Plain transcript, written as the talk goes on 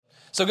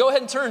So go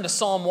ahead and turn to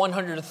Psalm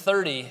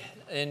 130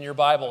 in your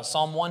Bible,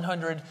 Psalm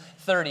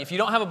 130. If you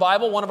don't have a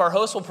Bible, one of our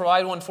hosts will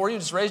provide one for you.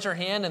 Just raise your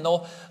hand and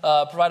they'll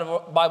provide a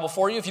Bible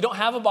for you. If you don't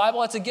have a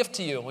Bible, that's a gift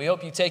to you. We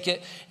hope you take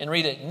it and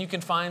read it. And you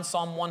can find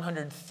Psalm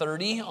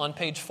 130 on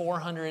page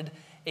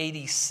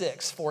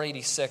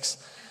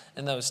 486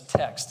 in those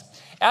texts.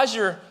 As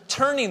you're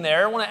turning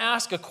there, I want to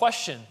ask a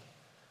question.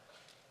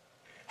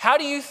 How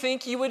do you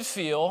think you would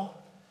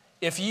feel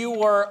if you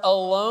were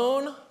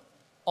alone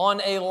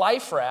on a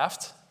life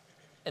raft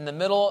in the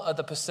middle of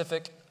the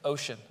Pacific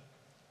Ocean?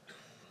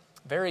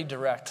 Very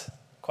direct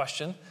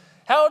question.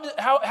 How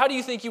do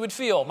you think you would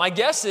feel? My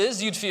guess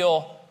is you'd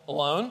feel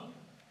alone.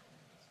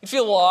 You'd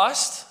feel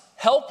lost,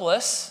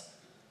 helpless,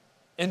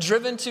 and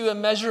driven to a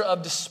measure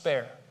of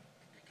despair.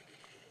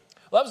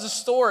 Well, that was the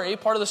story,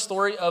 part of the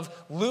story of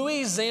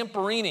Louis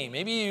Zamperini.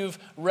 Maybe you've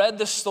read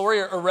the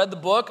story or read the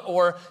book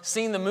or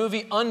seen the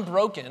movie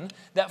Unbroken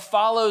that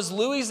follows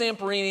Louis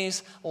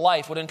Zamperini's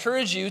life. Would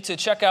encourage you to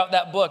check out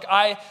that book.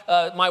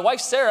 My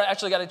wife Sarah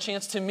actually got a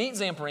chance to meet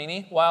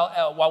Zamperini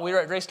while we were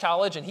at Grace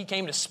College, and he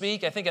came to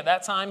speak. I think at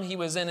that time he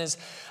was in his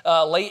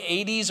late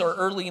 80s or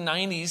early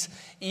 90s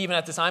even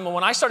at the time. And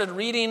when I started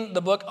reading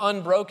the book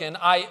Unbroken,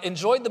 I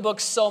enjoyed the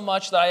book so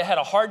much that I had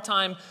a hard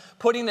time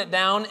putting it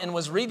down and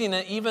was reading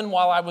it even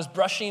while I was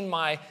brushing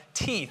my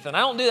teeth. And I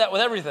don't do that with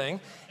everything.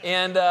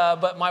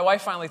 But my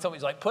wife finally told me,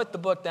 she's like, put the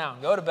book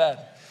down, go to bed.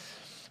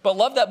 But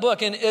love that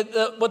book. And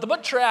what the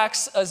book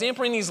tracks,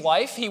 Zamperini's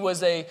life. He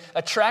was a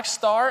track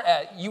star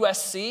at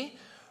USC,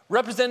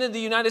 represented the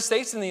United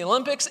States in the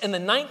Olympics, in the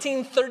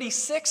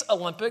 1936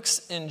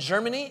 Olympics in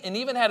Germany, and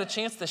even had a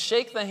chance to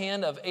shake the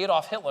hand of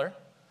Adolf Hitler.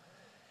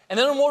 And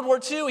then in World War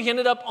II, he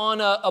ended up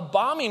on a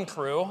bombing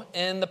crew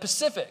in the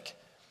Pacific.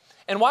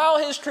 And while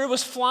his crew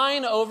was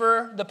flying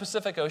over the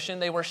Pacific Ocean,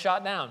 they were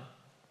shot down.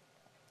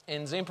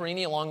 And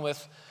Zamperini, along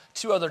with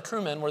two other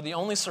crewmen, were the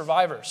only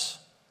survivors.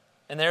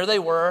 And there they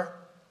were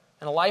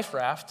in a life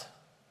raft in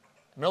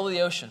the middle of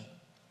the ocean.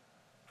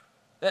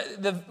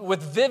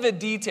 With vivid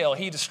detail,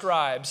 he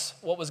describes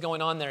what was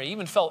going on there. He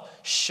even felt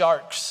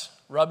sharks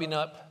rubbing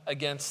up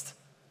against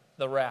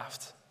the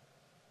raft.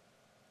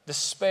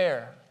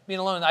 Despair, being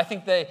alone. I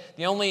think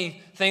the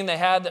only thing they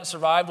had that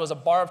survived was a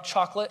bar of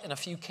chocolate and a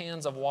few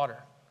cans of water.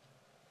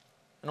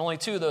 And only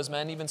two of those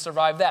men even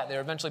survived that. They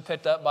were eventually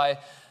picked up by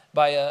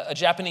a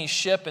Japanese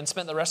ship and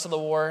spent the rest of the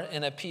war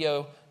in a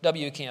POW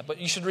camp. But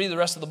you should read the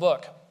rest of the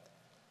book.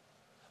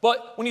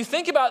 But when you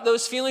think about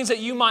those feelings that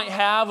you might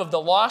have of the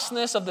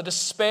lostness, of the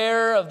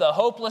despair, of the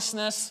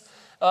hopelessness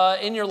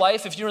in your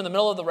life, if you're in the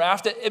middle of the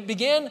raft, it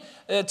began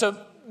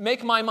to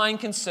make my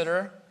mind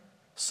consider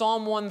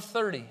Psalm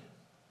 130.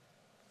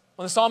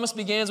 When the psalmist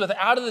begins with,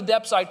 "Out of the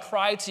depths I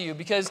cry to you,"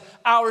 because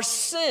our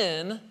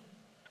sin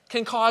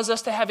can cause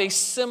us to have a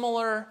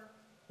similar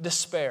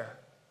despair.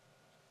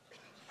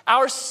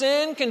 Our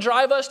sin can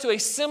drive us to a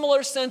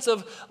similar sense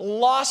of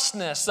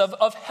lostness,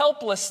 of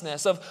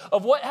helplessness,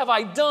 of what have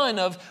I done,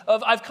 of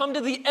I've come to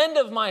the end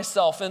of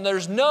myself and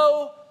there's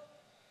no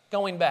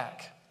going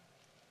back.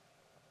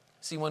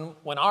 See,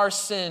 when our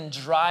sin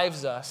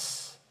drives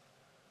us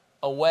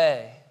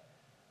away,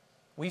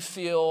 we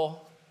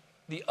feel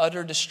the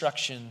utter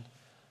destruction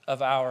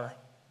of our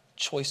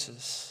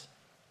choices.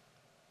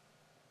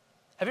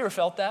 Have you ever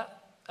felt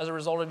that as a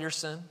result of your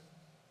sin?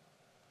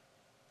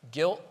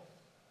 Guilt,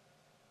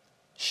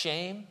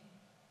 shame,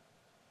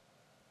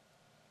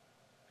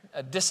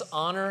 a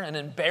dishonor, an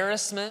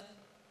embarrassment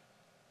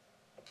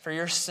for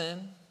your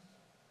sin?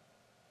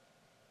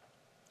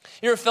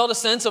 You ever felt a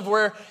sense of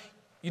where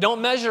you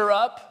don't measure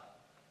up?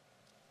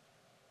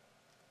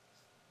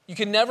 You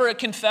can never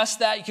confess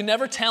that. You can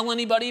never tell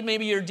anybody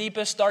maybe your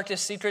deepest,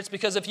 darkest secrets,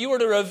 because if you were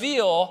to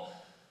reveal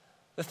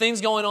the things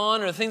going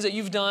on or the things that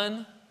you've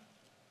done,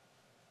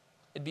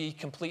 it'd be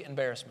complete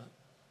embarrassment.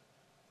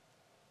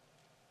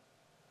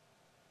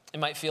 It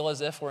might feel as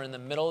if we're in the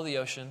middle of the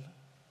ocean,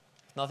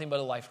 nothing but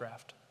a life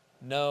raft.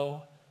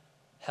 No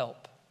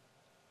help.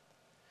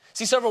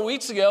 See, several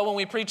weeks ago when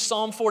we preached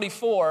Psalm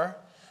 44,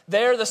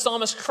 there the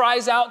psalmist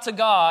cries out to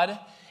God,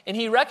 and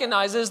he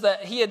recognizes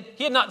that he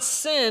had not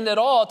sinned at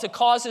all to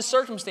cause his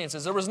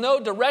circumstances. There was no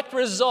direct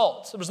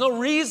result. There was no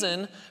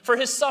reason for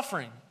his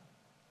suffering.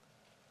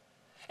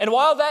 And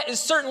while that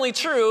is certainly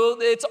true,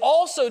 it's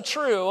also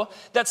true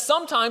that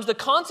sometimes the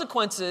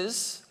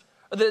consequences,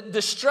 the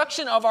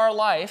destruction of our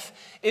life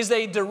is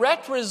a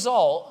direct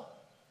result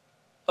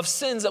of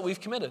sins that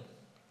we've committed.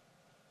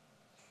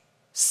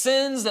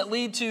 Sins that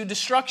lead to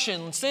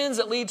destruction, sins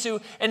that lead to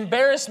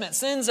embarrassment,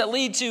 sins that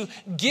lead to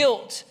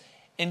guilt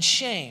and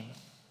shame.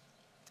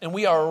 And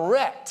we are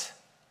wrecked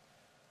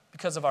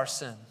because of our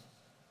sin.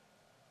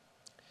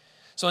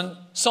 So in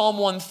Psalm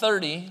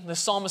 130, the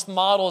psalmist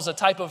models a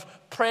type of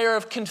prayer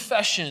of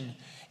confession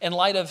in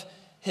light of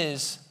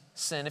his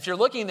sin. If you're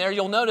looking there,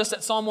 you'll notice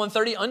that Psalm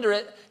 130, under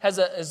it, has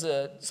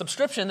a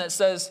subscription that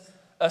says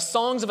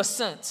Songs of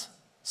Ascent.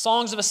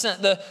 Songs of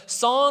Ascent. The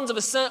Songs of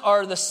Ascent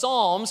are the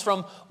Psalms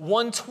from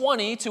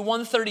 120 to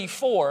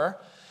 134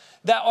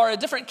 that are a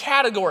different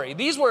category.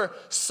 These were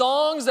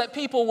songs that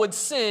people would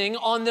sing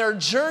on their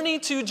journey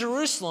to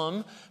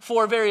Jerusalem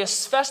for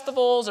various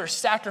festivals or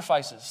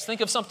sacrifices.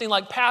 Think of something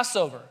like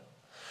Passover,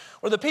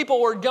 where the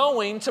people were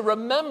going to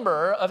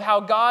remember of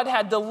how God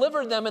had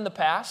delivered them in the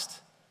past,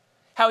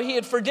 how he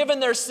had forgiven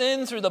their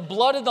sin through the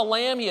blood of the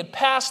Lamb. He had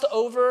passed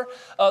over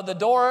the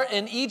door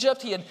in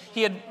Egypt.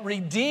 He had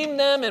redeemed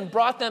them and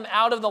brought them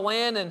out of the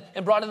land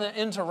and brought them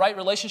into right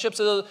relationships.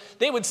 So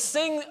they would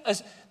sing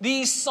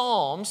these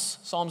psalms,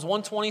 Psalms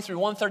 120 through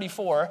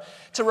 134,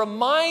 to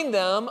remind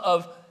them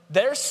of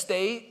their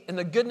state and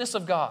the goodness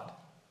of God.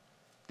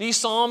 These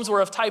psalms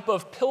were a type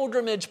of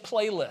pilgrimage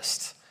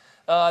playlist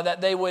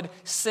that they would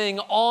sing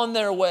on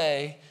their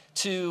way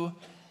to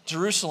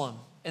Jerusalem.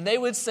 And they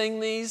would sing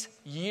these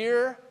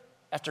year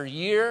after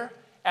year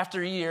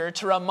after year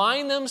to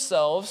remind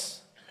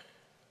themselves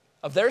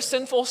of their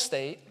sinful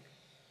state,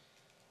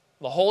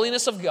 the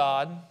holiness of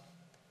God,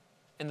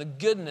 and the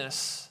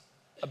goodness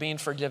of being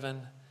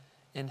forgiven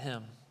in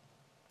him.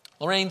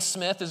 Lorraine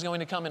Smith is going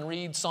to come and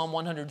read Psalm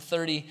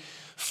 130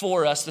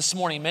 for us this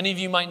morning. Many of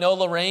you might know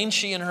Lorraine.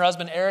 She and her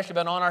husband Eric have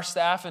been on our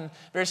staff in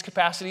various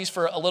capacities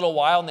for a little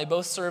while, and they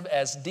both serve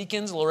as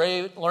deacons.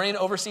 Lorraine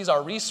oversees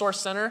our resource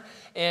center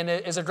and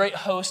is a great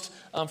host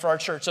for our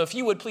church. So if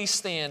you would please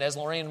stand as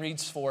Lorraine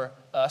reads for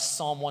us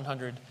Psalm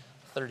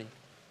 130.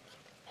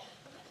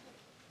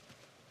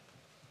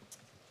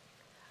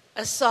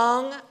 A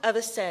song of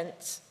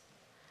ascent.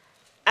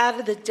 Out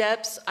of the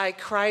depths I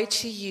cry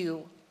to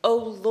you, O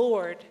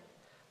Lord,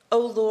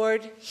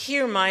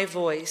 hear my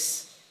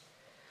voice.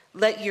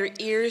 Let your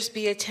ears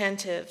be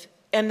attentive,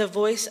 and the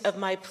voice of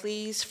my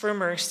pleas for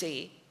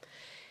mercy.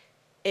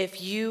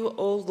 If you,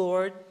 O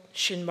Lord,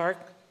 should mark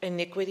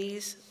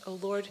iniquities, O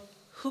Lord,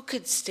 who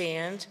could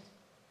stand?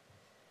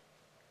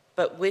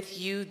 But with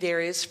you there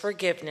is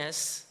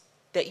forgiveness,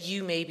 that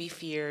you may be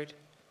feared.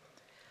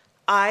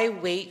 I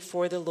wait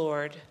for the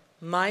Lord,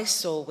 my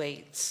soul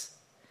waits,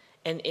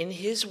 and in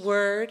his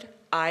word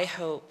I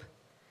hope,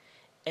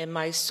 and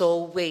my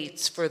soul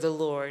waits for the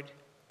Lord.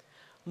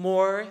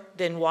 More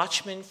than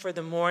watchmen for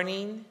the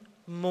morning,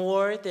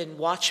 more than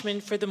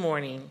watchmen for the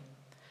morning.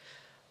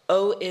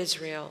 O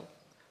Israel,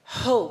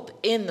 hope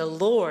in the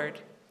Lord,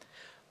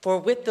 for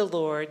with the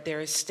Lord there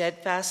is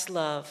steadfast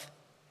love,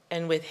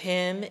 and with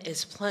him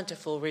is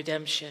plentiful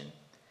redemption,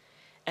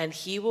 and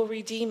he will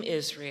redeem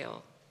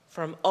Israel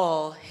from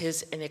all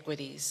his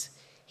iniquities.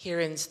 Here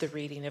ends the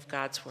reading of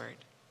God's word.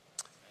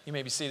 You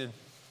may be seated.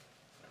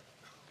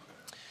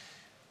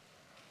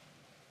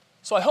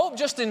 So I hope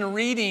just in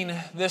reading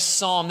this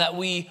psalm that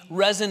we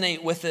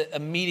resonate with it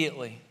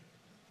immediately.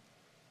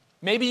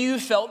 Maybe you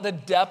felt the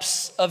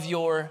depths of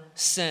your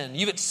sin.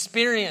 You've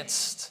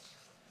experienced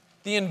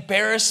the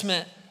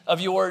embarrassment of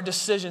your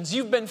decisions.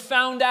 You've been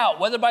found out,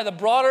 whether by the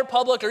broader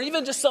public or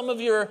even just some of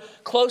your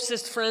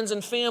closest friends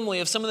and family,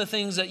 of some of the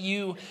things that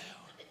you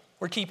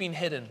were keeping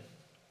hidden.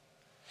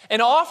 And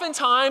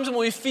oftentimes when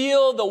we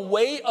feel the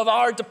weight of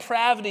our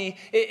depravity,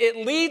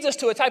 it leads us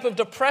to a type of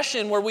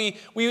depression where we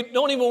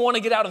don't even want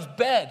to get out of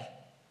bed.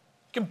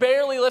 We can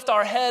barely lift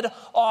our head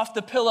off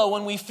the pillow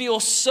when we feel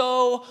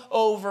so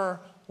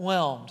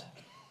overwhelmed.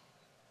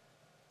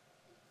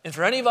 And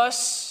for any of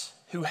us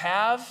who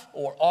have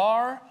or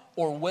are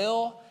or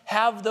will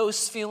have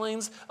those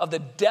feelings of the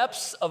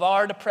depths of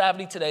our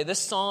depravity today, this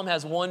psalm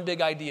has one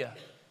big idea.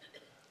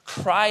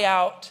 Cry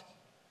out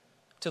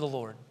to the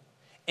Lord.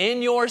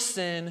 In your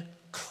sin,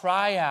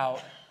 cry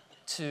out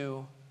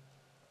to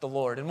the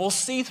Lord. And we'll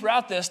see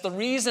throughout this, the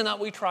reason that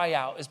we cry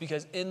out is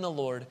because in the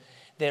Lord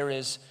there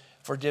is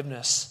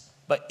forgiveness.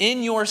 But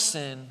in your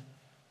sin,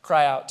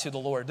 cry out to the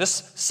Lord.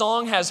 This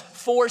song has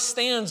 4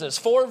 stanzas,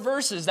 4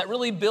 verses that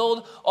really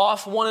build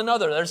off one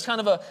another. There's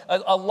kind of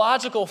a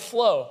logical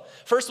flow.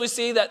 First, we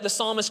see that the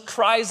psalmist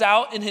cries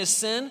out in his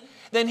sin.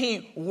 Then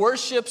he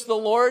worships the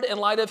Lord in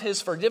light of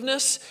his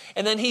forgiveness.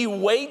 And then he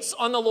waits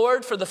on the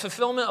Lord for the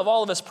fulfillment of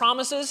all of his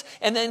promises.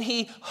 And then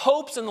he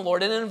hopes in the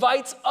Lord and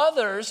invites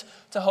others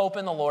to hope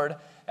in the Lord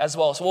as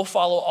well. So we'll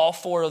follow all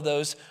 4 of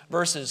those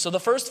verses. So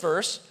the first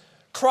verse,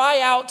 cry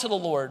out to the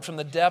Lord from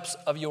the depths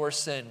of your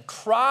sin.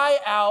 Cry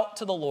out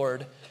to the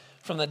Lord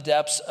from the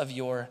depths of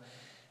your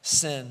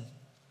sin.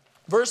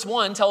 Verse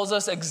 1 tells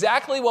us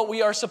exactly what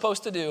we are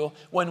supposed to do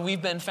when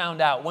we've been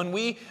found out. When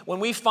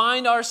we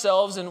find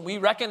ourselves and we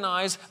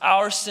recognize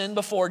our sin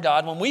before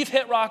God, when we've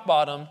hit rock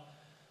bottom,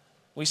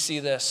 we see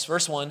this.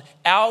 Verse 1,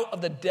 out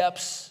of the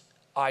depths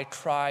I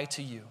cry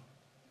to you.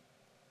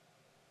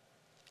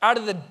 Out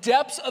of the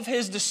depths of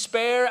his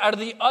despair, out of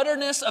the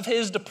utterness of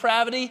his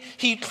depravity,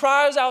 he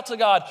cries out to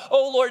God,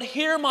 "Oh Lord,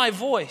 hear my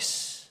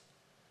voice.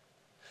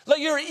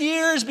 Let your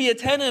ears be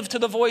attentive to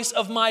the voice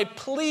of my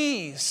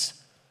pleas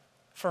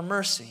for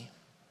mercy."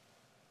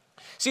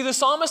 See, the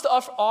psalmist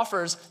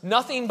offers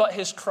nothing but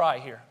his cry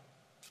here.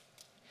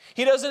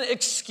 He doesn't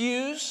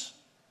excuse.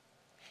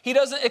 He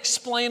doesn't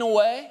explain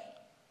away.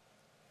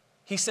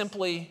 He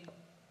simply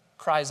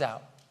cries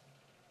out.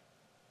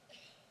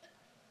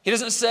 He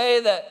doesn't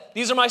say that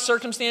these are my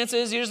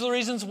circumstances, these are the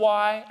reasons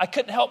why, I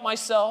couldn't help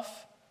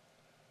myself.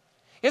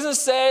 He doesn't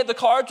say the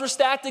cards were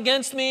stacked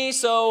against me,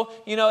 so,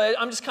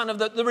 I'm just kind of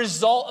the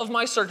result of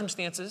my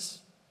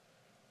circumstances.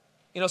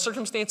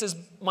 Circumstances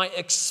might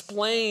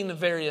explain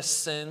various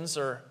sins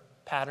or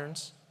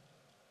patterns,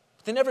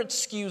 but they never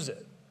excuse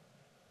it.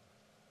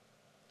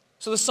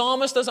 So the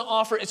psalmist doesn't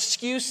offer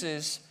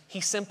excuses. He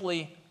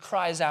simply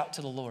cries out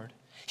to the Lord.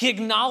 He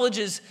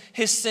acknowledges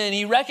his sin.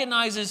 He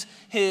recognizes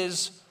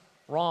his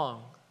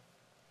wrong.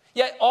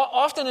 Yet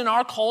often in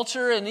our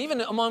culture and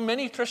even among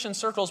many Christian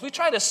circles, we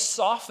try to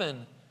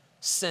soften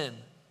sin.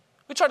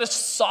 We try to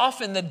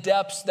soften the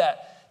depths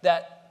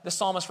that the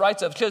psalmist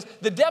writes of, because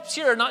the depths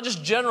here are not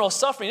just general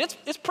suffering.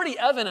 It's pretty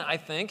evident, I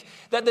think,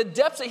 that the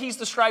depths that he's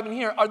describing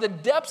here are the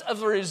depths of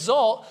the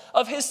result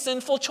of his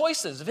sinful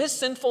choices, of his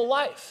sinful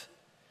life.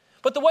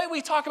 But the way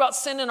we talk about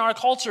sin in our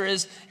culture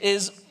is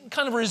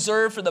kind of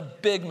reserved for the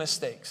big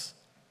mistakes.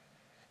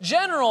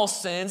 General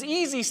sins,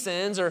 easy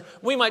sins, or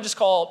we might just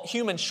call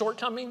human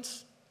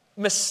shortcomings,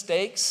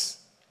 mistakes,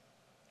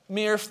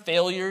 mere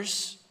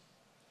failures.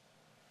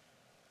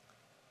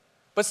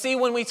 But see,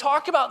 when we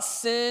talk about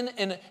sin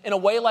in a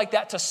way like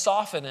that to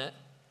soften it,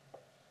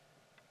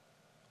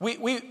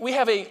 we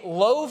have a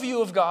low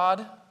view of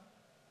God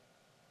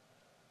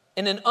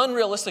and an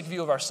unrealistic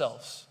view of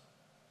ourselves.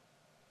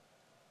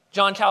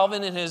 John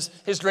Calvin, in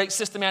his great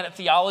systematic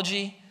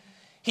theology,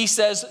 he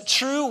says,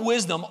 true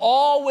wisdom,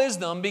 all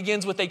wisdom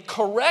begins with a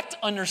correct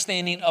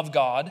understanding of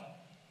God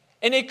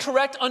and a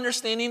correct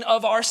understanding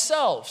of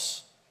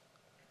ourselves.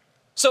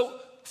 So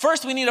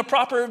first we need a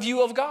proper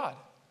view of God.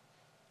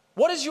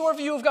 What is your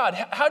view of God?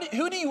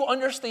 Who do you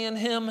understand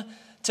him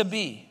to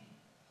be?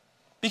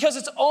 Because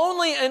it's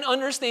only in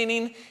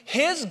understanding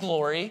his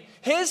glory,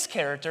 his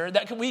character,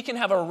 that we can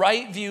have a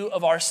right view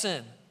of our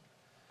sin.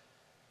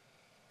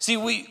 See,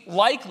 we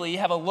likely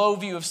have a low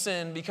view of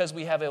sin because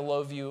we have a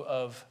low view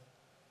of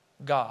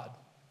God.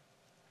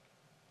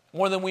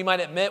 More than we might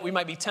admit, we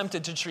might be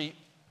tempted to treat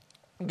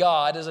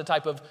God as a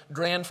type of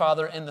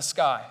grandfather in the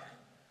sky.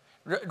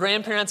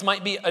 Grandparents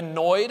might be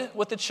annoyed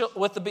with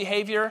the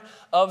behavior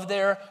of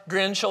their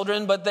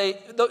grandchildren, but they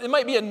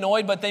might be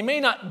annoyed, but they may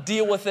not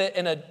deal with it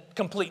in a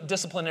complete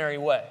disciplinary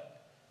way.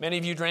 Many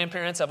of you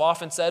grandparents have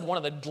often said one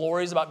of the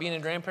glories about being a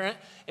grandparent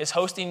is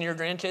hosting your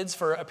grandkids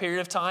for a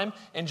period of time,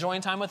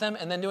 enjoying time with them,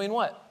 and then doing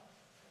what?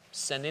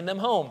 Sending them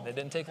home. It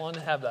didn't take long to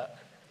have that.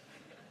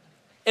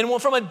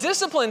 And from a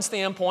discipline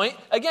standpoint,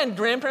 again,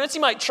 grandparents,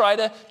 you might try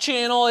to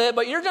channel it,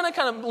 but you're going to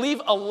kind of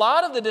leave a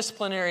lot of the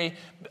disciplinary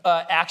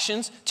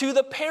actions to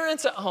the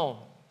parents at home.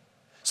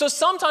 So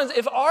sometimes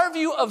if our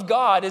view of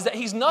God is that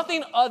he's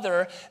nothing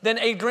other than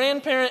a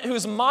grandparent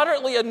who's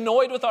moderately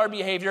annoyed with our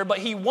behavior, but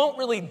he won't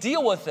really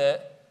deal with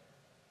it,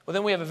 well,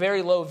 then we have a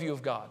very low view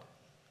of God.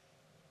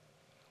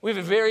 We have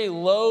a very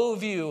low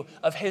view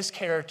of his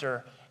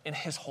character and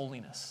his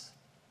holiness.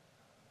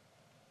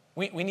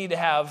 We need to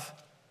have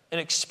an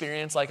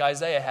experience like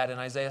Isaiah had in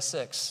Isaiah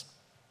 6.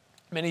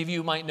 Many of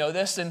you might know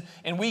this,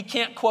 and we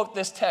can't quote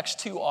this text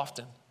too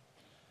often.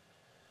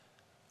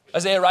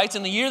 Isaiah writes,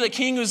 in the year that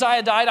King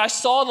Uzziah died, I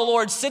saw the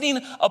Lord sitting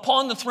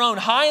upon the throne,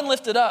 high and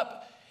lifted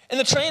up, and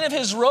the train of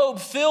his robe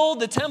filled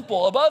the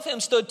temple. Above him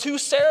stood 2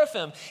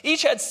 seraphim.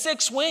 Each had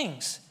 6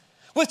 wings.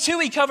 With 2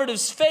 he covered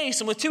his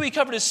face, and with 2 he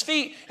covered his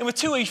feet, and with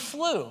 2 he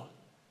flew.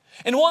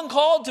 And one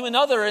called to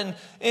another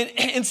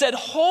and said,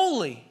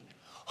 Holy,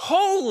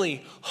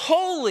 holy,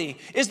 holy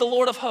is the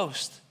Lord of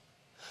hosts.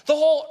 The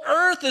whole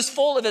earth is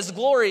full of his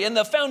glory, and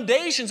the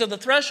foundations of the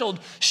threshold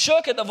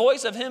shook at the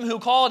voice of him who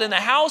called, and the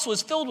house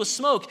was filled with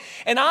smoke.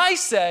 And I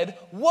said,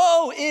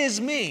 Woe is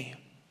me!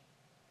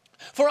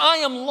 For I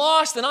am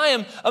lost, and I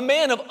am a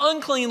man of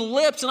unclean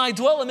lips, and I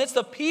dwell amidst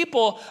the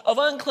people of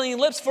unclean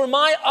lips. For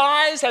my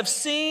eyes have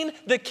seen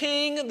the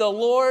King, the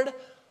Lord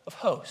of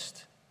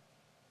hosts.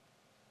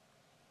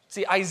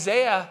 See,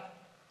 Isaiah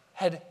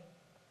had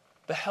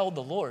beheld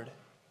the Lord,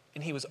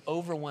 and he was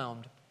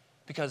overwhelmed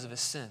because of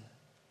his sin.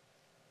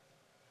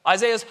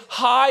 Isaiah's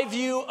high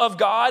view of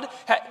God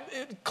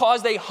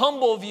caused a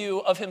humble view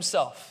of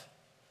himself.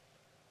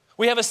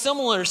 We have a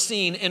similar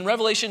scene in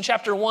Revelation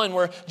chapter 1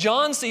 where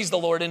John sees the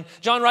Lord, and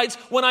John writes,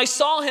 when I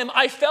saw him,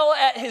 I fell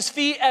at his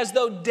feet as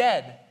though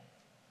dead.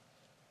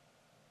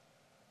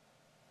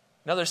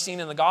 Another scene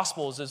in the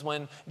Gospels is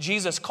when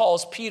Jesus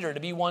calls Peter to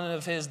be one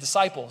of his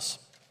disciples.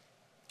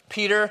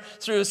 Peter,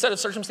 through a set of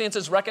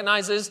circumstances,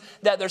 recognizes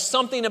that there's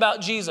something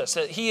about Jesus,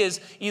 that he is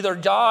either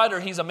God or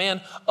he's a man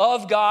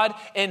of God,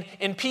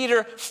 and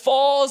Peter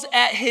falls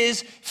at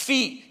his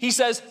feet. He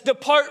says,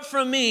 Depart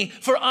from me,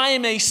 for I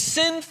am a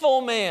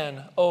sinful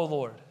man, O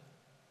Lord.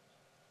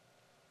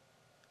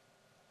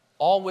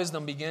 All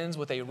wisdom begins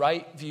with a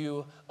right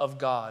view of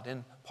God,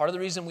 and part of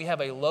the reason we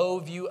have a low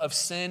view of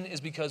sin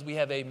is because we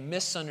have a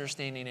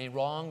misunderstanding, a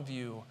wrong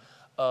view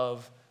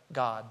of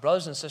God.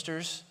 Brothers and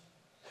sisters,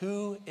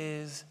 who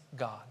is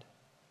God?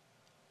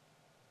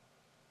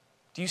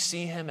 Do you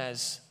see him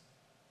as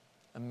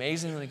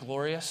amazingly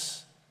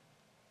glorious,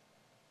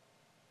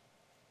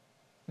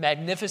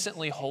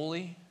 magnificently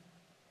holy,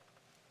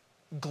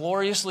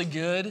 gloriously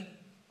good?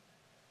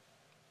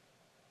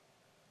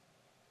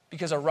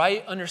 Because a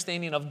right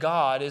understanding of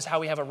God is how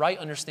we have a right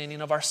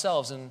understanding of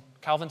ourselves. And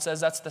Calvin says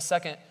that's the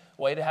second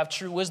way to have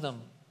true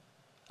wisdom,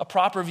 a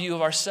proper view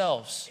of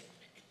ourselves.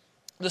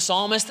 The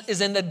psalmist is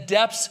in the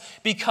depths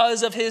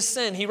because of his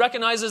sin. He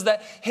recognizes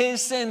that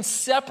his sin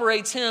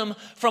separates him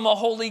from a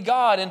holy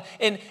God.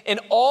 And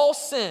all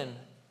sin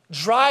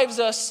drives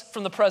us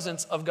from the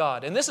presence of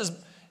God. And this is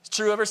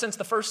true ever since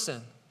the first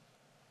sin.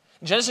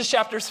 In Genesis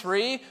chapter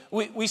 3,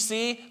 we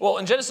see,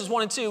 in Genesis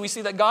 1 and 2, we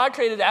see that God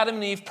created Adam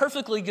and Eve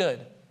perfectly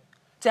good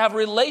to have a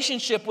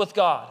relationship with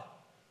God.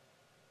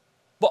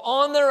 But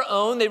on their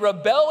own, they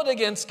rebelled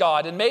against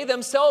God and made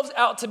themselves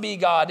out to be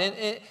God.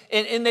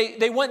 And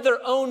they went their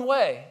own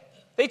way.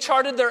 They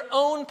charted their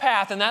own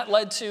path, and that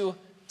led to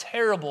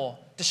terrible,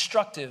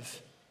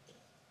 destructive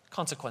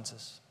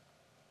consequences.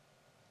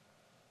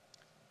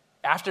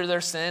 After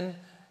their sin,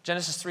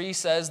 Genesis 3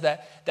 says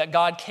that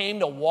God came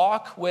to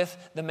walk with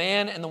the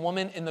man and the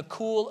woman in the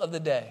cool of the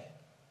day.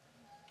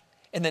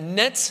 And the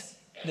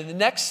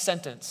next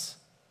sentence,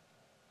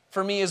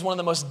 for me, is one of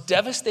the most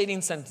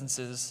devastating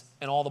sentences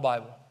in all the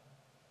Bible.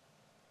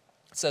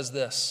 It says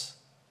this: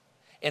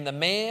 "And the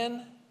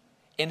man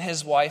and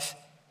his wife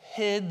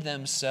hid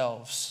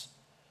themselves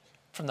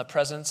from the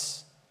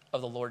presence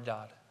of the Lord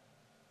God."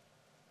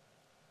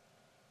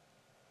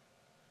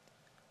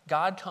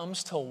 God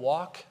comes to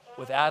walk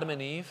with Adam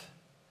and Eve,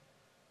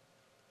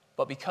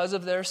 but because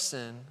of their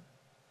sin,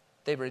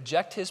 they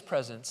reject his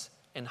presence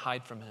and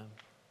hide from him.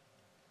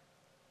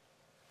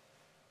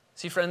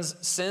 See, friends,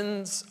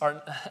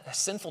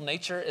 sinful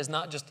nature is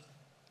not just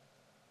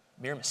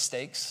mere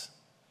mistakes,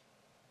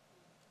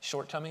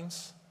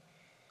 shortcomings.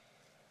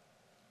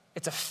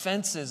 It's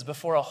offenses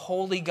before a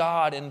holy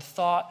God in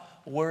thought,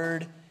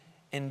 word,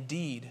 and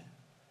deed.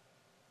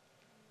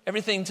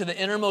 Everything to the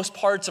innermost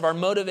parts of our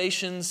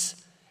motivations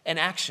and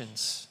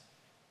actions.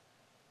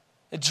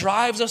 It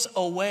drives us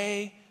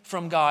away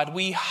from God.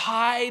 We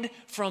hide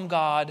from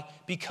God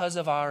because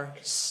of our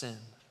sin.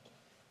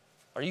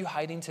 Are you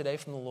hiding today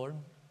from the Lord?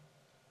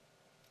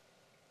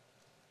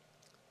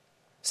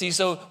 See,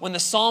 so when the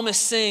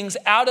psalmist sings,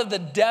 "Out of the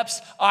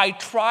depths I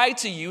cry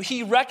to you,"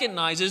 he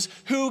recognizes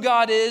who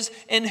God is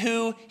and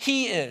who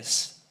he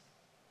is.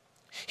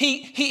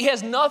 He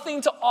has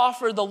nothing to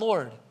offer the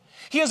Lord.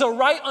 He has a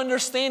right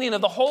understanding of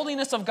the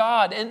holiness of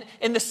God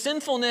and the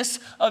sinfulness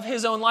of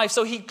his own life.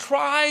 So he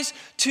cries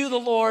to the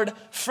Lord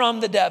from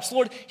the depths.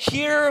 "Lord,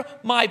 hear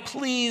my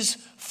pleas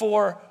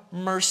for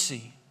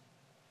mercy."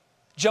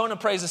 Jonah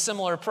prays a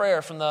similar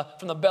prayer from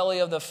the belly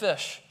of the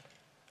fish.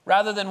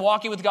 Rather than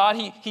walking with God,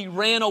 he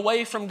ran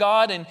away from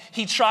God and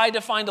he tried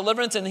to find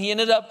deliverance, and he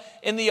ended up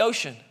in the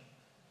ocean.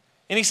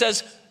 And he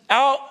says,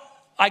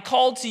 I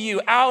called to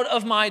you out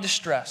of my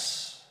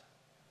distress."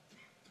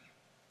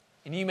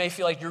 And you may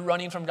feel like you're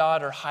running from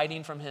God or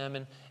hiding from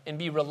him and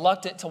be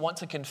reluctant to want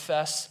to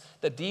confess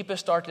the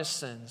deepest, darkest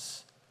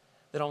sins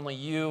that only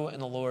you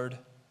and the Lord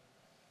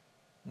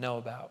know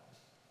about.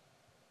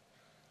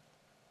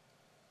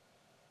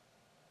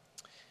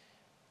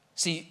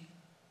 See,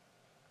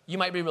 you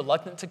might be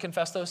reluctant to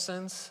confess those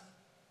sins,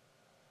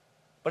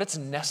 but it's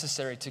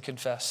necessary to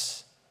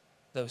confess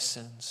those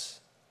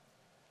sins.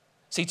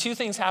 See, two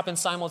things happen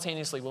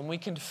simultaneously when we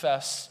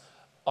confess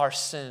our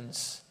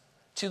sins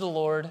to the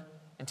Lord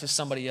and to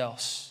somebody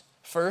else.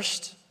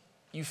 First,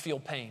 you feel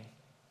pain.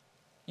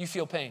 You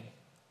feel pain.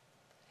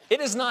 It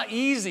is not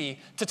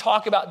easy to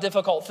talk about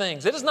difficult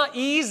things. It is not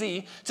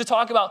easy to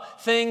talk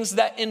about things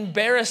that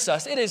embarrass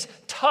us. It is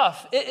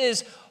tough. It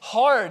is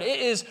hard.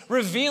 It is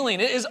revealing.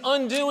 It is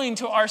undoing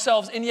to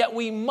ourselves, and yet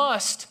we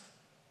must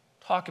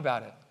talk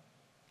about it.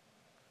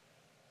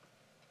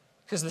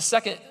 Because the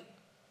second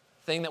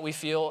thing that we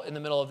feel in the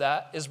middle of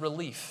that is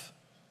relief.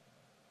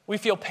 We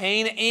feel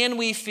pain and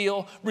we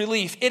feel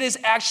relief. It is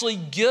actually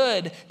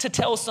good to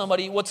tell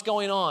somebody what's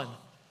going on.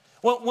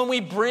 When we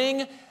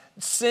bring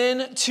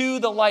sin to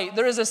the light,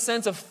 there is a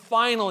sense of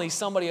finally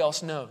somebody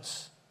else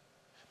knows.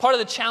 Part of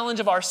the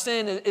challenge of our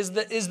sin is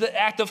the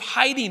act of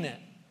hiding it.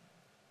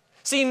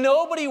 See,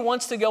 nobody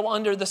wants to go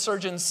under the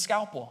surgeon's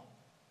scalpel.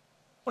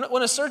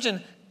 When a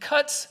surgeon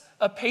cuts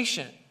a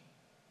patient,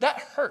 that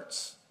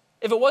hurts.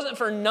 If it wasn't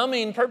for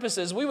numbing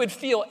purposes, we would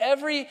feel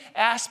every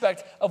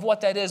aspect of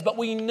what that is. But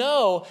we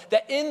know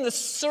that in the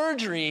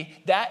surgery,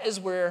 that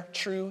is where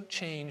true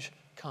change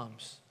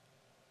comes.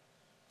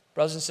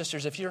 Brothers and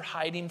sisters, if you're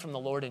hiding from the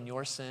Lord in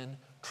your sin,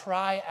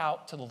 cry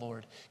out to the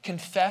Lord.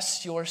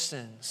 Confess your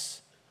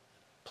sins.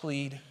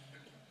 Plead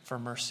for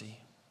mercy.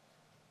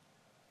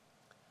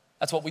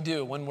 That's what we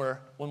do when we're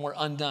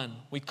undone.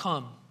 We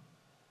come,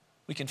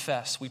 we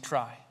confess, we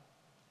cry.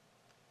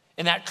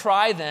 And that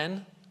cry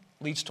then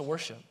leads to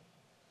worship.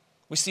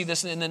 We see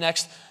this in the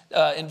next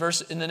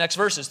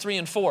verses 3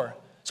 and 4.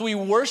 So we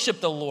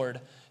worship the Lord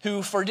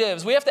who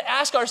forgives. We have to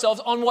ask ourselves,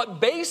 on what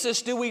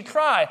basis do we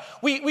cry?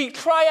 We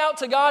cry out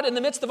to God in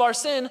the midst of our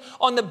sin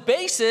on the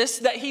basis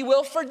that he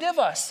will forgive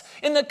us,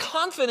 in the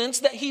confidence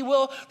that he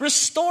will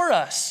restore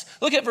us.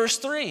 Look at verse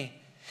 3.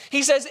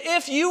 He says,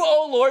 "If you,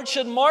 O Lord,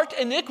 should mark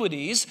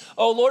iniquities,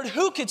 O Lord,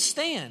 who could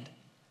stand?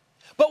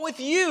 But with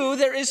you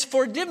there is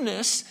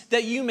forgiveness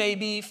that you may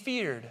be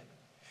feared.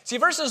 See,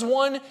 verses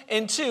 1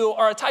 and 2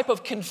 are a type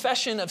of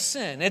confession of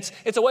sin. It's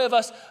a way of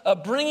us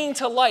bringing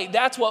to light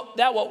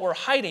what we're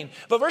hiding.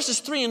 But verses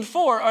 3 and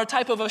 4 are a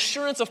type of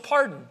assurance of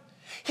pardon.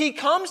 He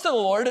comes to the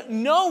Lord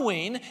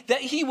knowing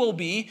that he will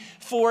be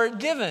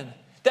forgiven.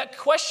 That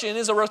question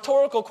is a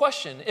rhetorical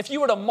question. If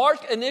you were to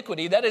mark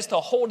iniquity, that is to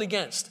hold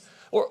against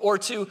or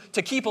to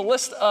keep a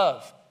list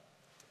of.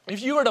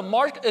 If you were to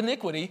mark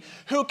iniquity,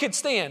 who could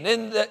stand?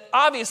 And the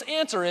obvious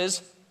answer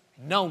is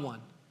no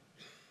one.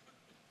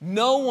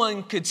 No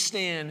one could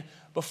stand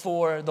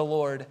before the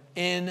Lord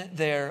in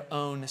their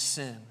own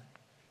sin.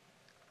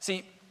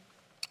 See,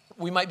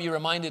 we might be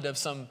reminded of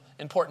some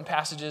important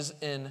passages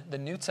in the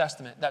New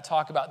Testament that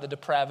talk about the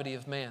depravity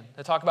of man,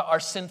 that talk about our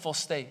sinful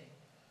state.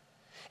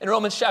 In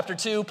Romans chapter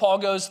 2, Paul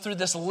goes through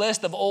this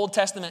list of Old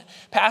Testament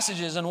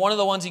passages, and one of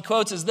the ones he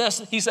quotes is this.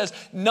 He says,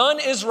 "None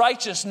is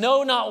righteous,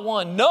 no, not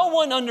one. No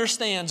one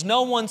understands,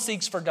 no one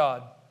seeks for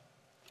God.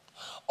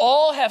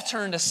 All have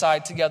turned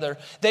aside together.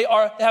 They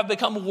have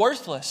become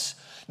worthless.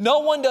 No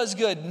one does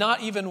good,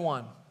 not even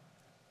one."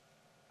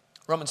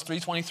 Romans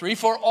 3:23,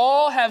 "For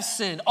all have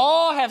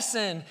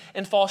sinned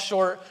and fall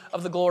short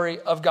of the glory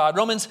of God."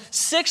 Romans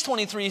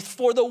 6:23,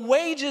 "For the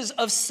wages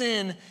of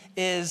sin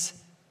is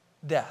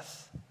death."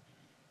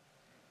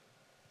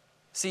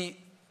 See,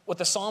 what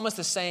the psalmist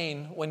is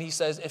saying when he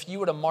says, if you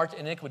were to mark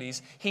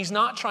iniquities, he's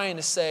not trying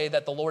to say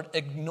that the Lord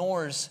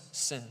ignores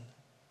sin.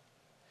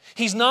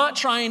 He's not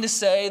trying to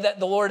say that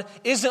the Lord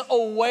isn't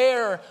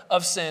aware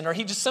of sin or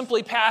he just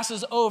simply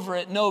passes over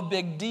it, no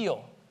big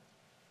deal.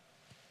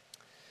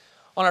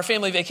 On our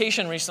family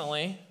vacation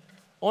recently,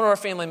 one of our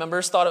family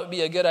members thought it would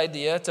be a good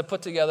idea to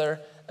put together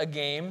a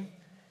game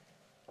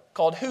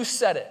called Who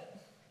Said It?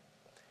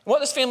 What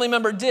this family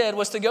member did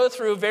was to go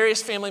through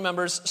various family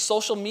members'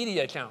 social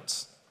media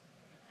accounts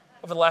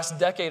over the last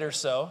decade or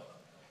so.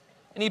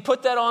 And he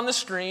put that on the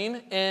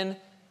screen and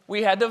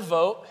we had to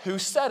vote who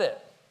said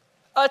it.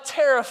 A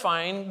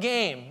terrifying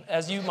game,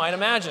 as you might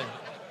imagine.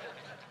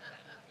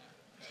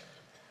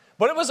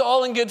 But it was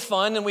all in good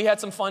fun and we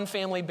had some fun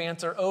family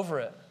banter over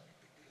it.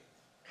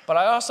 But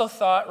I also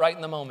thought right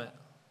in the moment,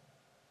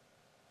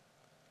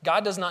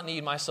 God does not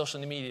need my social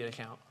media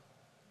account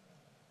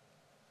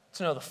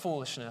to know the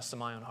foolishness of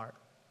my own heart.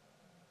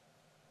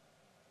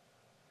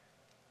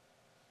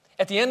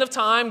 At the end of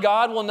time,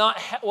 God will not,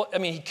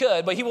 he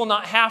could, but he will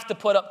not have to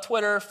put up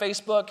Twitter,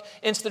 Facebook,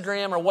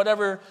 Instagram, or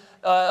whatever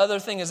other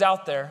thing is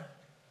out there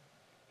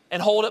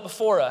and hold it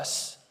before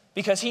us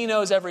because he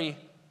knows every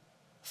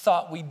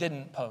thought we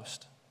didn't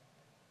post.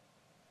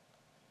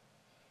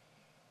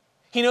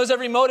 He knows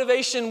every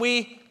motivation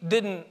we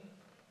didn't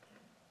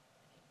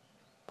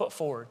put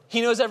forward.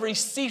 He knows every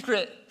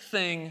secret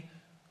thing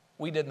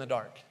we did in the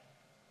dark.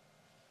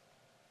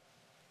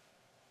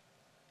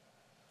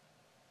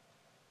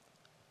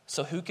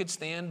 So who could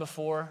stand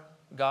before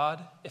God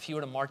if he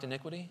were to mark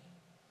iniquity?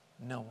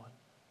 No one.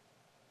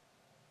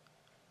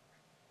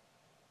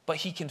 But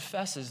he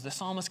confesses, the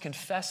psalmist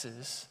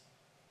confesses,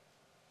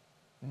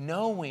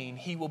 knowing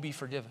he will be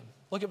forgiven.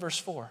 Look at verse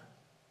 4.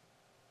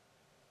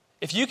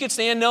 If you could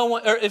stand, no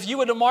one, or if you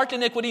were to mark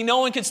iniquity, no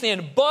one could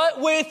stand.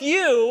 But with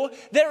you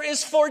there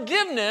is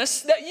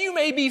forgiveness that you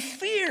may be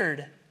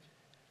feared.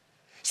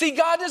 See,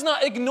 God does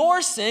not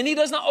ignore sin. He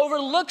does not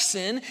overlook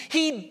sin.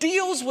 He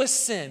deals with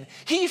sin.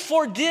 He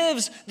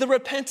forgives the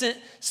repentant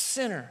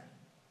sinner.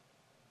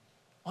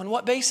 On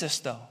what basis,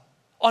 though?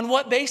 On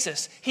what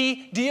basis?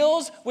 He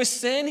deals with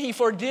sin. He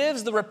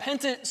forgives the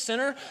repentant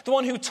sinner, the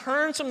one who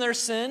turns from their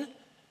sin,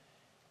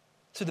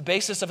 through the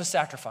basis of a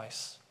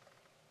sacrifice.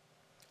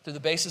 Through the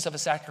basis of a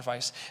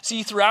sacrifice.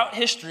 See, throughout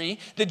history,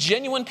 the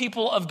genuine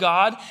people of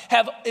God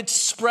have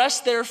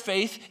expressed their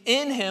faith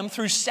in him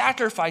through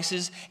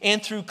sacrifices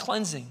and through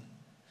cleansing.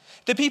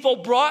 The people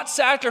brought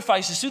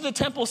sacrifices through the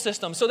temple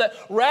system so that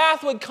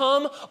wrath would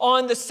come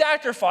on the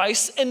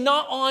sacrifice and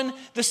not on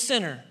the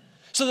sinner.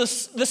 So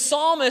the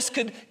psalmist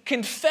could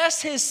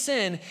confess his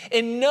sin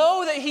and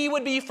know that he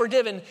would be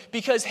forgiven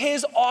because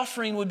his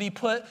offering would be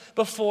put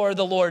before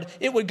the Lord.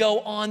 It would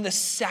go on the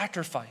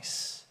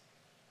sacrifice.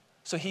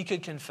 So he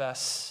could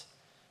confess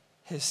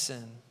his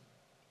sin.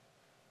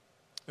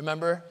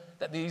 Remember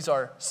that these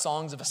are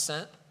songs of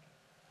ascent.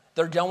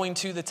 They're going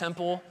to the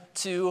temple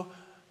to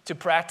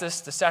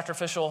practice the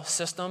sacrificial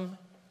system.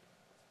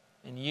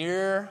 And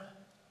year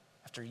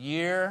after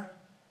year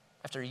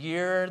after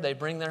year, they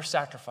bring their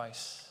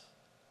sacrifice.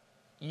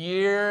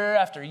 Year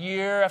after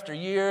year after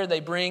year,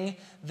 they bring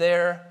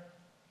their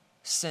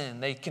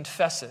sin. They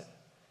confess it.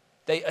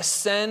 They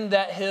ascend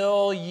that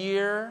hill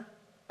year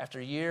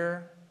after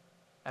year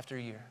after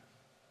year.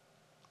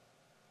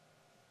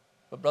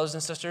 But brothers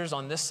and sisters,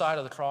 on this side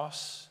of the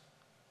cross,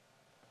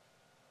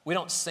 we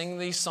don't sing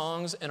these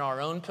songs in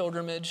our own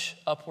pilgrimage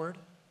upward.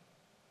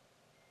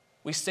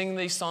 We sing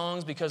these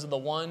songs because of the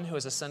one who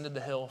has ascended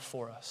the hill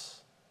for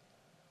us.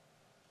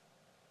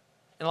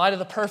 In light of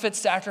the perfect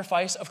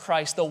sacrifice of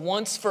Christ, the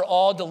once for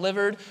all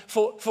delivered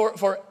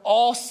for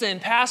all sin,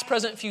 past,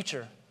 present,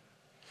 future,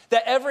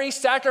 that every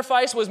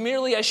sacrifice was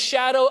merely a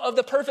shadow of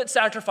the perfect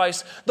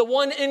sacrifice, the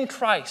one in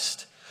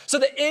Christ. So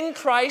that in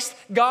Christ,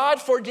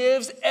 God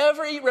forgives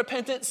every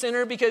repentant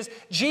sinner because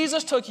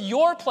Jesus took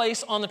your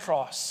place on the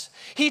cross.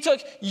 He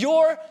took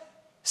your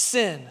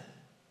sin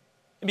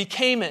and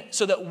became it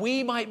so that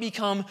we might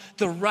become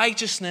the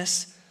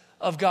righteousness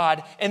of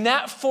God. And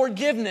that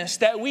forgiveness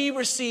that we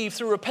receive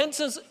through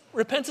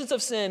repentance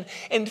of sin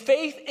and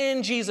faith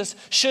in Jesus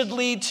should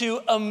lead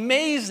to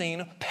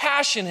amazing,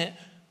 passionate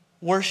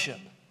worship.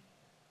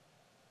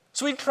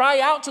 So we cry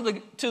out to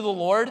the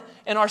Lord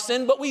in our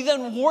sin, but we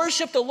then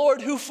worship the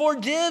Lord who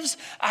forgives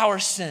our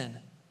sin.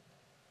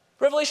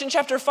 Revelation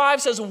chapter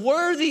 5 says,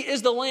 worthy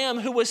is the Lamb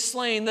who was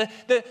slain.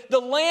 The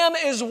Lamb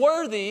is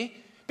worthy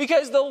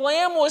because the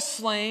Lamb was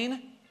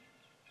slain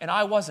and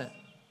I wasn't.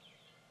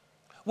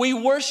 We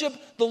worship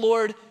the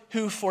Lord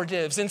who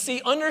forgives. And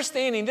see,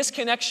 understanding this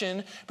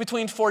connection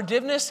between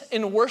forgiveness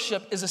and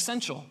worship is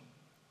essential.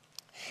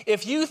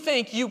 If you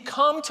think you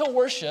come to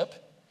worship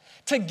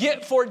to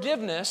get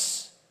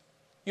forgiveness,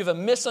 you have a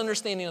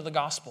misunderstanding of the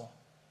gospel.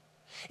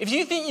 If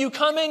you think you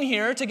come in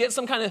here to get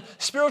some kind of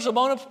spiritual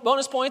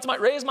bonus points, I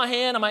might raise my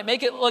hand, I might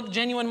make it look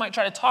genuine, might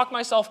try to talk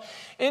myself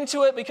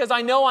into it because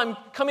I know I'm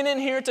coming in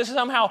here to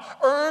somehow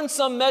earn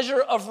some measure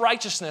of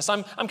righteousness.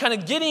 I'm kind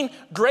of getting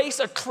grace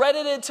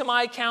accredited to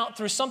my account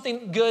through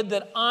something good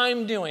that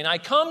I'm doing. I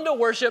come to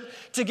worship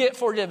to get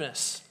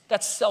forgiveness.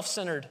 That's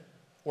self-centered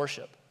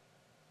worship.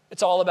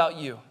 It's all about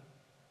you.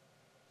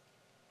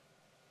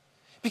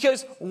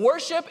 Because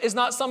worship is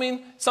not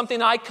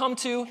something I come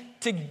to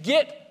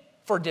get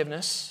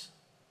forgiveness.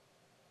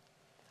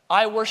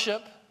 I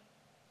worship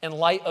in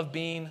light of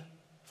being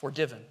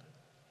forgiven.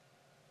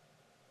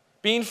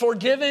 Being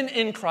forgiven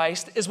in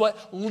Christ is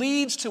what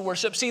leads to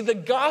worship. See, the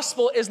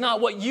gospel is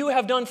not what you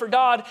have done for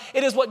God.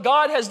 It is what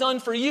God has done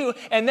for you.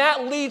 And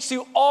that leads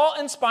to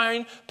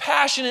awe-inspiring,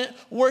 passionate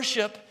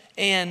worship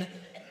and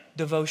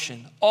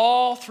devotion.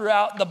 All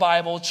throughout the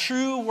Bible,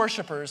 true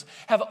worshipers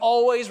have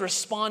always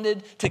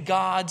responded to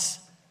God's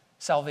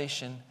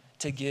salvation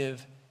to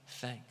give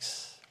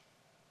thanks.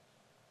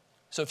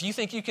 So if you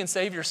think you can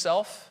save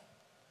yourself,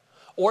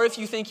 or if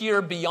you think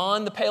you're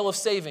beyond the pale of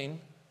saving,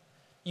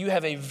 you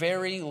have a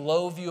very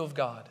low view of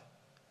God.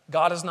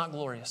 God is not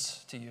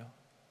glorious to you.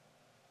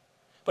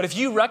 But if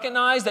you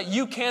recognize that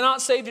you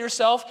cannot save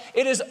yourself,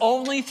 it is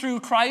only through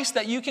Christ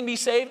that you can be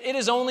saved, it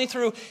is only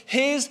through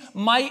His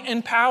might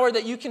and power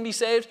that you can be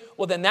saved,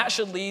 well, then that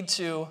should lead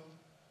to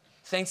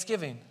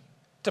thanksgiving,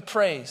 to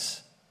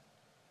praise,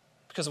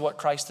 because of what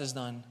Christ has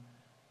done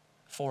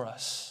for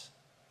us.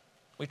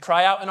 We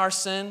cry out in our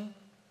sin,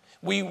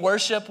 we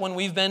worship when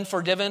we've been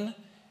forgiven,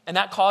 and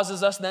that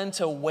causes us then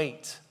to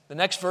wait. The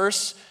next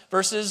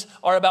verses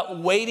are about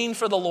waiting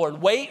for the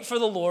Lord. Wait for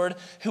the Lord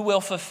who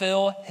will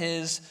fulfill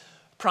His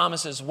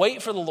promises.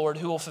 Wait for the Lord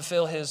who will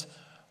fulfill His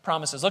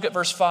promises. Look at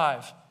verse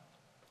 5.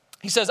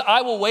 He says,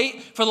 I will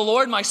wait for the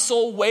Lord, my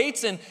soul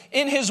waits, and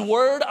in His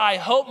word I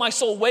hope. My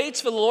soul waits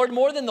for the Lord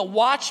more than the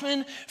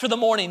watchman for the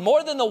morning,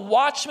 more than the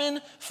watchman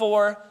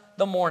for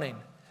the morning.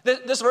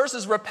 This verse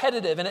is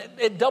repetitive and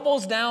it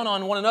doubles down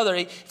on one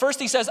another. First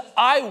he says,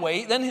 I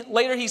wait. Then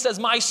later he says,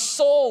 my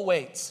soul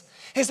waits.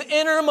 His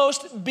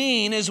innermost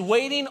being is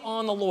waiting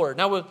on the Lord.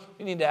 Now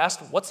we need to ask,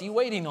 what's he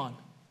waiting on?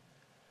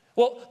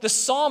 Well, the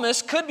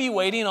psalmist could be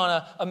waiting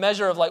on a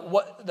measure of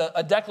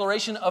a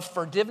declaration of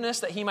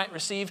forgiveness that he might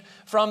receive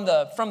from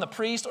the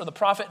priest or the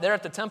prophet there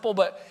at the temple,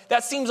 but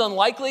that seems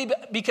unlikely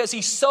because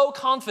he's so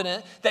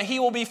confident that he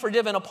will be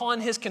forgiven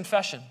upon his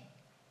confession.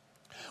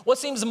 What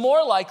seems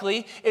more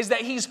likely is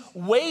that he's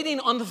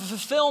waiting on the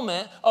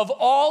fulfillment of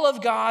all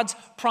of God's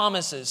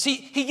promises.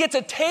 He gets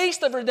a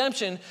taste of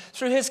redemption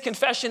through his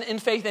confession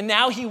and faith, and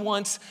now he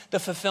wants the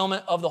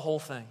fulfillment of the whole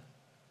thing.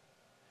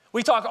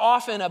 We talk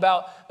often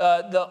about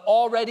the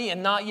already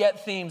and not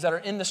yet themes that are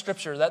in the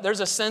scripture, that there's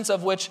a sense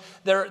of which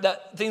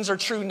that things are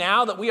true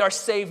now, that we are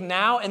saved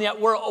now, and yet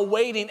we're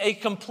awaiting a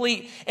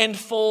complete and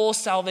full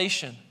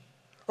salvation.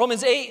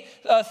 Romans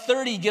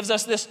 8:30 gives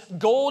us this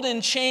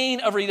golden chain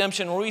of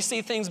redemption where we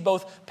see things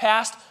both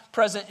past,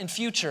 present, and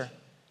future.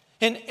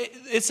 And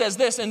it says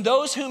this, and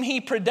those whom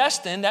He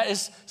predestined, that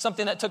is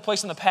something that took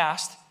place in the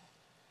past,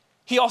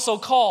 He also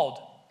called.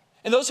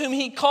 And those whom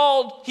He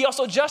called, He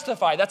also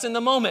justified. That's in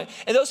the moment.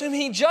 And those whom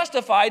He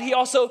justified, He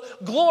also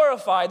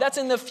glorified. That's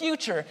in the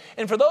future.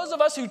 And for those of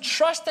us who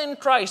trust in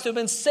Christ, who have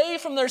been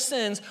saved from their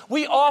sins,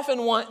 we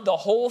often want the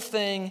whole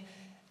thing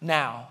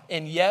now.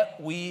 And yet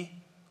we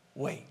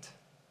wait.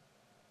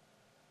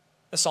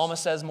 The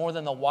psalmist says, more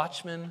than the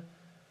watchman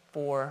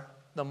for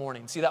the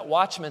morning. See, that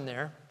watchman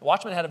there, the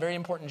watchman had a very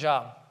important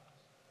job.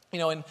 You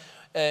know, in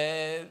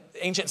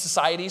ancient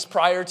societies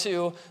prior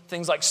to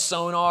things like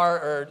sonar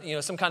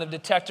or some kind of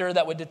detector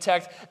that would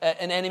detect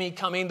an enemy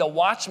coming, the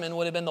watchman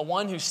would have been the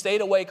one who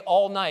stayed awake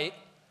all night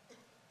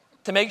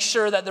to make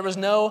sure that there was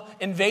no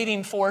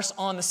invading force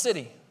on the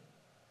city.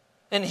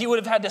 And he would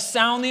have had to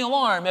sound the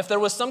alarm if there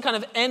was some kind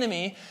of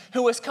enemy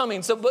who was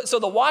coming. So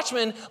the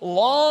watchman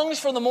longs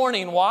for the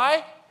morning.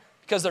 Why?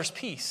 Because there's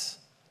peace.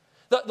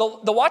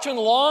 The watchman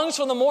longs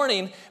for the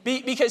morning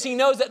because he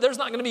knows that there's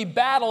not going to be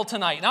battle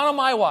tonight, not on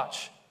my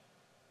watch.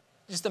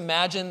 Just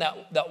imagine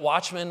that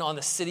watchman on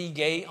the city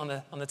gate, on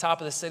the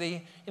top of the city,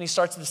 and he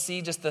starts to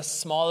see just the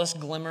smallest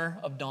glimmer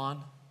of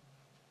dawn.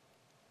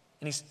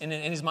 And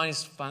in his mind,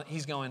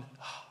 he's going,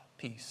 oh,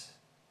 peace,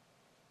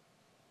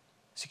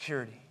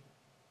 security.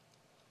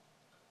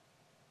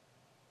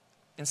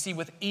 And see,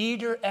 with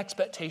eager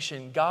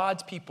expectation,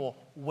 God's people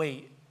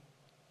wait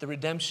the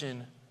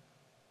redemption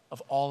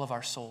of all of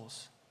our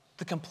souls,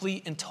 the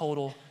complete and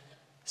total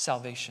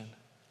salvation.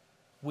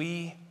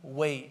 We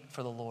wait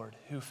for the Lord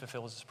who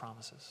fulfills his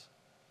promises.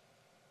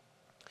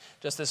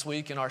 Just this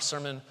week in our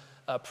sermon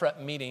prep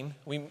meeting,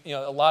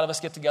 a lot of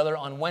us get together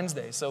on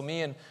Wednesdays. So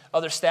me and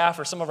other staff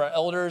or some of our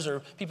elders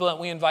or people that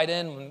we invite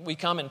in, we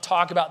come and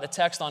talk about the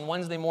text on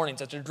Wednesday mornings.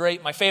 It's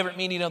my favorite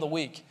meeting of the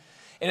week.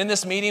 And in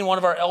this meeting, one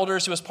of our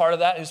elders who was part of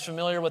that, who's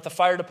familiar with the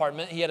fire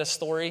department, he had a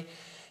story.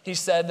 He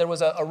said there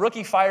was a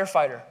rookie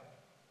firefighter.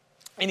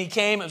 And he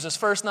came, it was his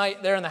first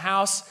night there in the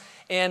house,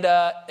 and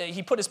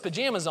he put his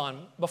pajamas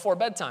on before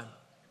bedtime.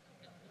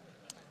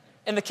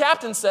 And the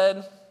captain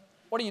said,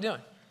 "What are you doing?"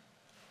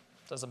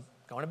 He says, "I'm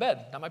going to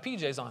bed, got my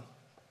PJs on."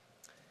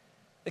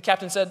 The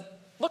captain said,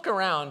 "Look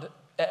around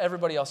at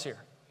everybody else here."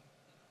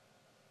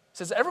 He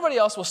says, "Everybody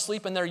else will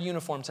sleep in their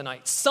uniform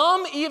tonight,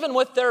 some even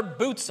with their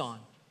boots on,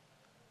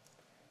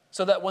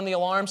 so that when the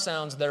alarm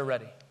sounds, they're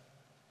ready."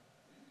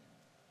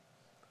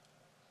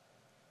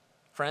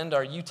 Friend,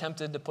 are you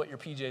tempted to put your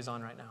PJs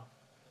on right now?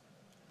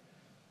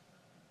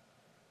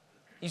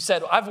 You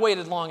said, "I've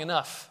waited long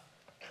enough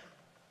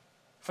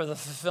for the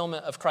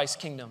fulfillment of Christ's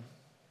kingdom.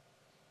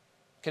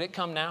 Could it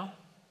come now?"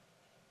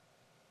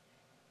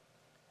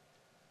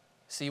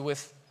 See,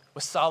 with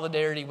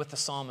solidarity with the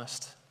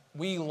psalmist,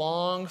 we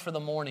long for the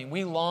morning.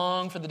 We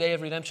long for the day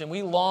of redemption.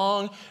 We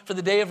long for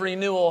the day of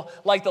renewal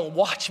like the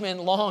watchman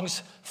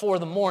longs for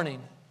the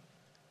morning.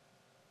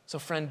 So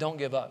friend, don't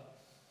give up.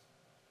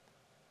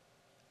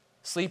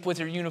 Sleep with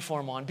your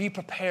uniform on. Be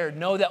prepared.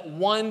 Know that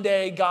one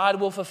day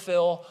God will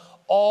fulfill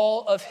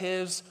all of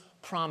his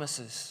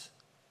promises.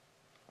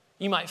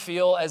 You might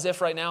feel as if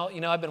right now,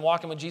 I've been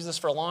walking with Jesus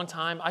for a long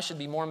time. I should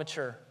be more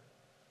mature.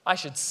 I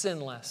should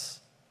sin less.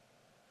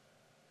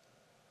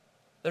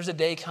 There's a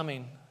day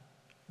coming,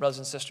 brothers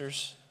and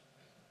sisters,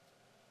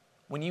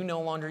 when you no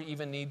longer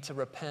even need to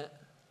repent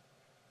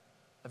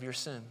of your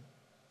sin.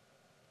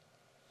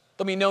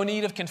 There'll be no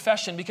need of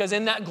confession because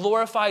in that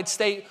glorified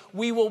state,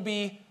 we will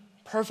be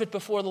perfect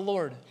before the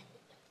Lord,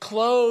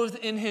 clothed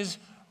in his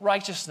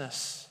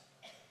righteousness.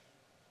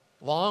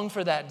 Long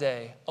for that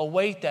day,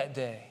 await that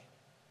day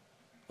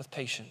with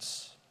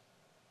patience.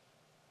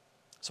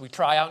 So we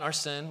cry out in our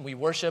sin, we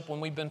worship when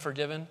we've been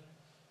forgiven,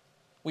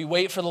 we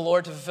wait for the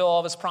Lord to fulfill all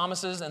of his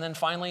promises, and then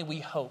finally we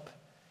hope,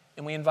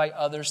 and we invite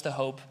others to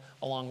hope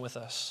along with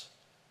us.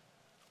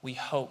 We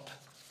hope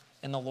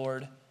in the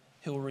Lord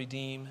who will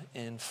redeem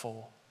in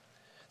full.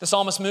 The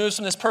psalmist moves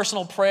from this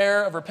personal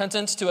prayer of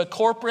repentance to a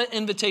corporate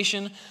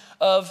invitation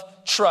of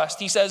trust.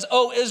 He says,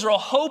 "O Israel,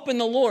 hope in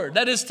the Lord."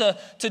 That is to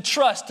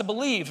trust, to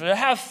believe, to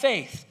have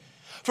faith.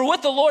 "For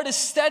with the Lord is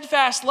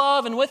steadfast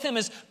love, and with him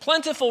is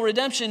plentiful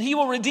redemption. He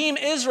will redeem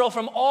Israel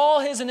from all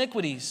his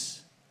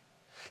iniquities."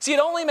 See, it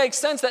only makes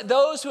sense that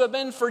those who have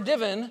been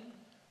forgiven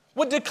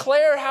would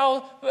declare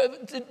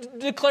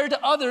to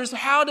others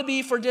how to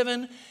be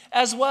forgiven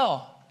as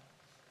well.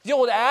 The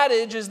old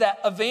adage is that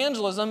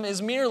evangelism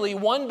is merely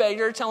one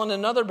beggar telling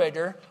another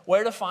beggar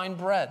where to find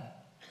bread.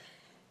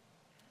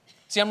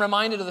 See, I'm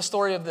reminded of the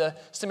story of the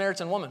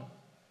Samaritan woman.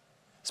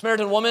 The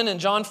Samaritan woman in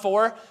John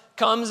 4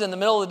 comes in the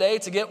middle of the day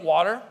to get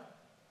water.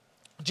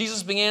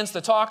 Jesus begins to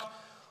talk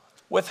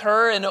with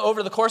her, and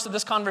over the course of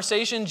this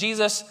conversation,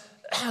 Jesus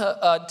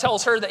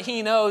tells her that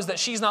he knows that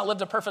she's not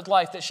lived a perfect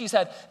life, that she's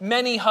had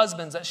many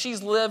husbands, that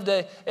she's lived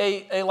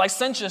a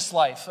licentious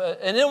life,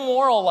 an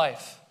immoral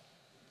life.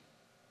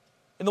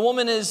 And the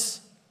woman is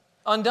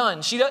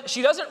undone. She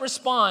doesn't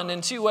respond in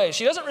two ways.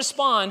 She doesn't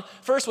respond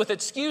first with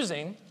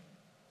excusing.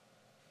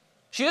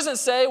 She doesn't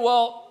say,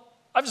 "Well,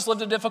 I've just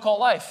lived a difficult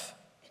life.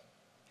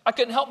 I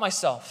couldn't help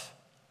myself."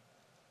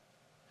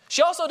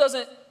 She also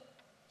doesn't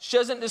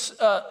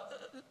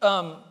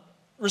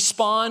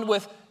respond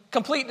with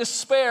complete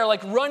despair,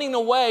 like running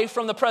away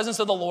from the presence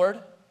of the Lord.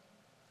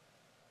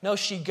 No,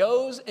 she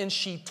goes and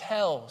she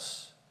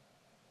tells.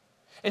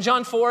 In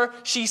John 4,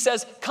 she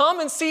says, "Come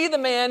and see the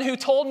man who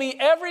told me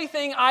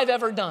everything I've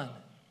ever done."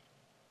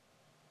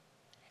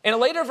 In a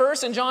later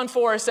verse in John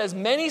 4, it says,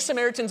 "Many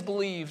Samaritans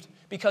believed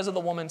because of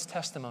the woman's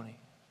testimony."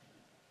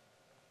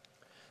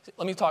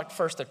 Let me talk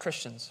first to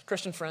Christians.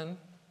 Christian friend,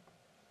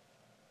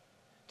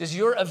 does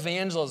your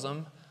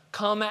evangelism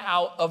come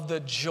out of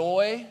the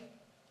joy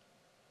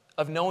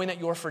of knowing that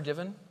you're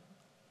forgiven?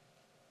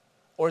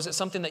 Or is it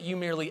something that you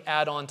merely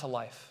add on to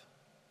life?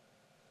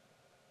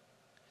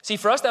 See,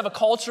 for us to have a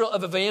culture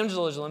of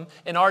evangelism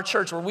in our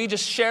church where we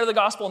just share the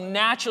gospel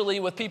naturally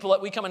with people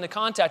that we come into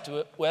contact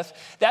with, we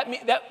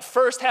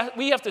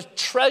have to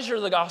treasure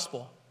the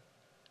gospel.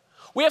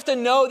 We have to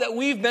know that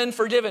we've been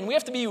forgiven. We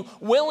have to be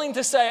willing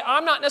to say,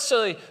 "I'm not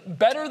necessarily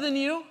better than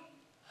you,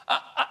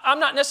 I'm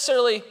not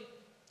necessarily,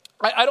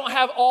 I don't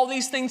have all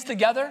these things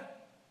together.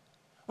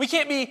 We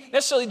can't be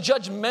necessarily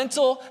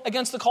judgmental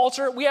against the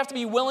culture. We have to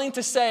be willing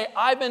to say,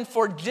 I've been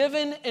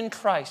forgiven in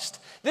Christ.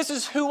 This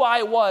is who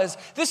I was.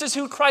 This is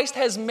who Christ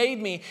has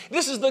made me.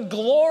 This is the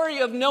glory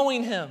of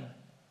knowing him.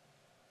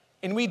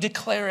 And we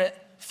declare it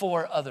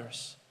for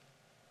others.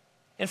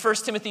 In 1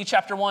 Timothy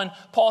chapter 1,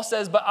 Paul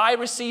says, but I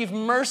receive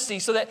mercy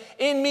so that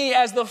in me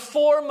as the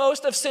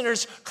foremost of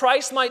sinners,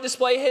 Christ might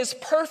display his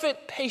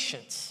perfect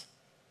patience.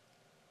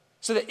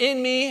 So that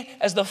in me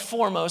as the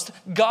foremost,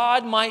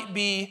 God might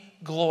be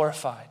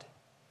glorified.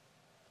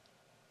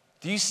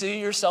 Do you see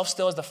yourself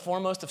still as the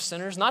foremost of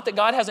sinners? Not that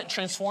God hasn't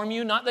transformed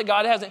you, not that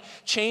God hasn't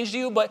changed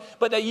you, but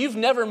that you've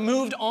never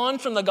moved on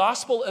from the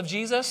gospel of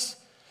Jesus,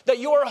 that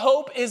your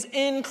hope is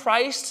in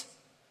Christ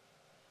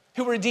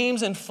who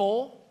redeems in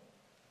full,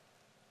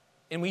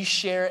 and we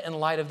share in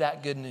light of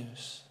that good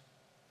news.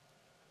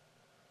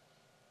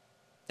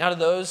 Now to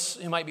those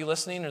who might be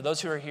listening or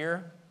those who are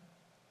here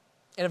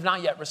and have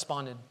not yet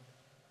responded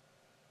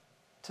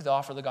to the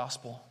offer of the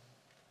gospel.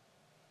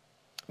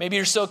 Maybe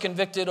you're so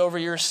convicted over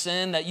your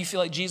sin that you feel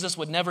like Jesus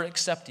would never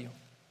accept you.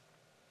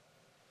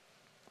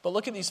 But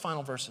look at these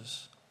final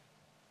verses.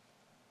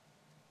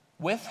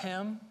 With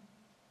him,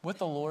 with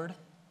the Lord,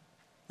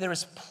 there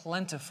is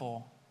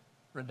plentiful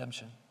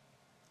redemption.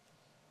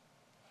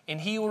 And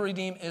he will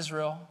redeem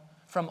Israel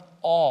from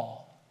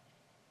all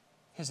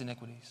his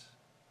iniquities.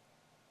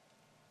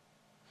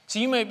 So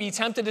you may be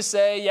tempted to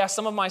say, yeah,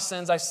 some of my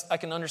sins I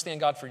can understand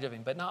God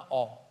forgiving, but not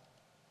all.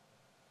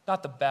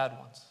 Not the bad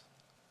ones.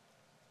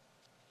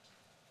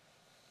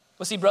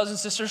 Well, see, brothers and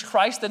sisters,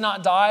 Christ did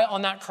not die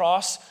on that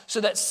cross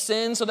so that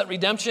sin, so that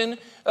redemption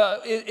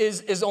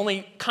is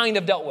only kind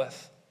of dealt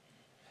with.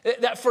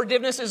 That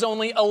forgiveness is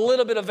only a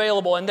little bit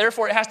available, and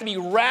therefore it has to be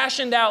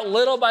rationed out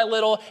little by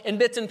little in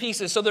bits and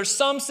pieces. So there's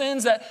some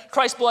sins that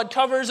Christ's blood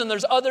covers, and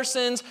there's other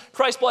sins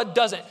Christ's blood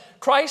doesn't.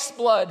 Christ's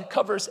blood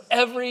covers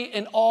every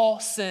and all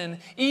sin,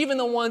 even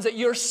the ones that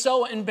you're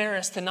so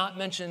embarrassed to not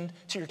mention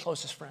to your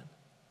closest friend.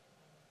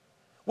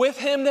 With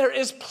him there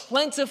is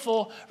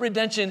plentiful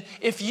redemption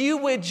if you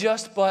would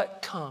just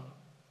but come.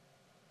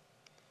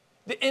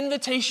 The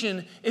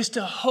invitation is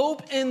to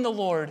hope in the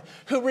Lord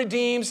who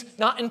redeems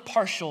not in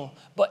partial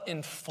but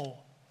in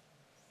full.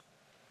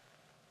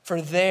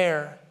 For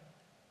there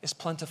is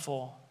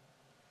plentiful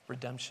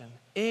redemption.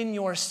 In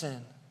your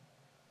sin,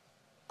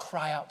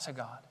 cry out to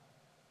God.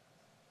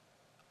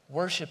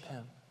 Worship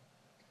him.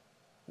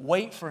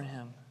 Wait for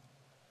him.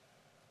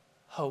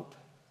 Hope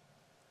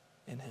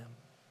in him.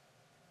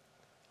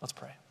 Let's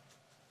pray.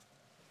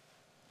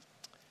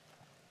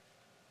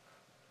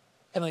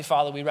 Heavenly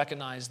Father, we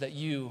recognize that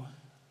you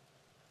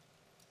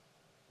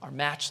are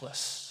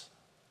matchless,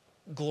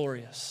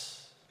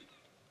 glorious,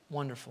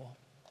 wonderful.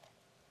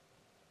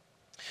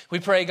 We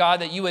pray,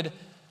 God, that you would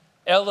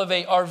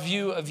elevate our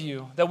view of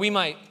you, that we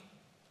might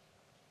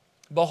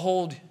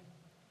behold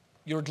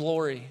your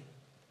glory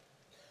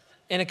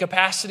in a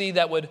capacity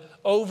that would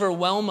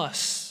overwhelm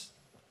us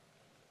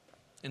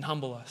and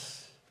humble us.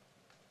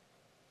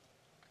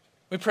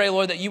 We pray,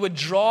 Lord, that you would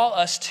draw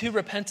us to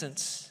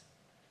repentance,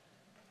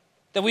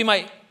 that we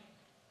might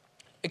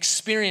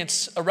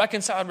experience a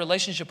reconciled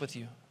relationship with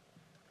you,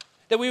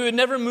 that we would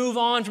never move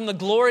on from the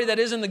glory that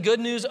is in the good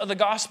news of the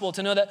gospel,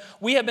 to know that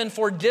we have been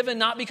forgiven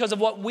not because of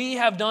what we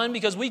have done,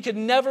 because we could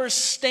never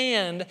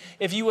stand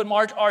if you would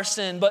mark our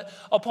sin, but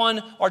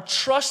upon our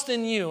trust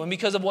in you and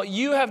because of what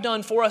you have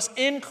done for us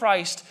in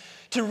Christ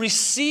to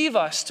receive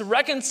us, to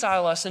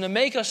reconcile us, and to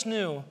make us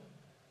new.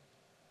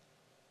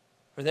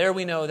 For there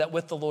we know that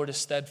with the Lord is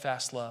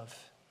steadfast love.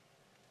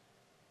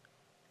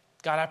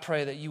 God, I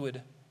pray that you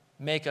would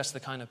make us the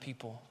kind of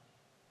people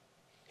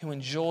who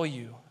enjoy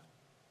you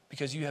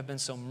because you have been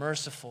so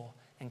merciful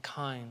and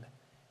kind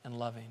and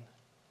loving.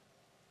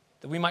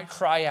 That we might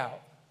cry out,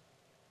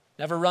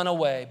 never run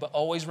away, but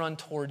always run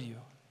toward you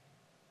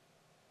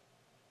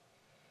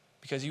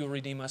because you will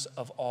redeem us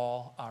of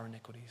all our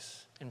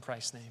iniquities. In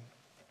Christ's name,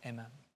 amen.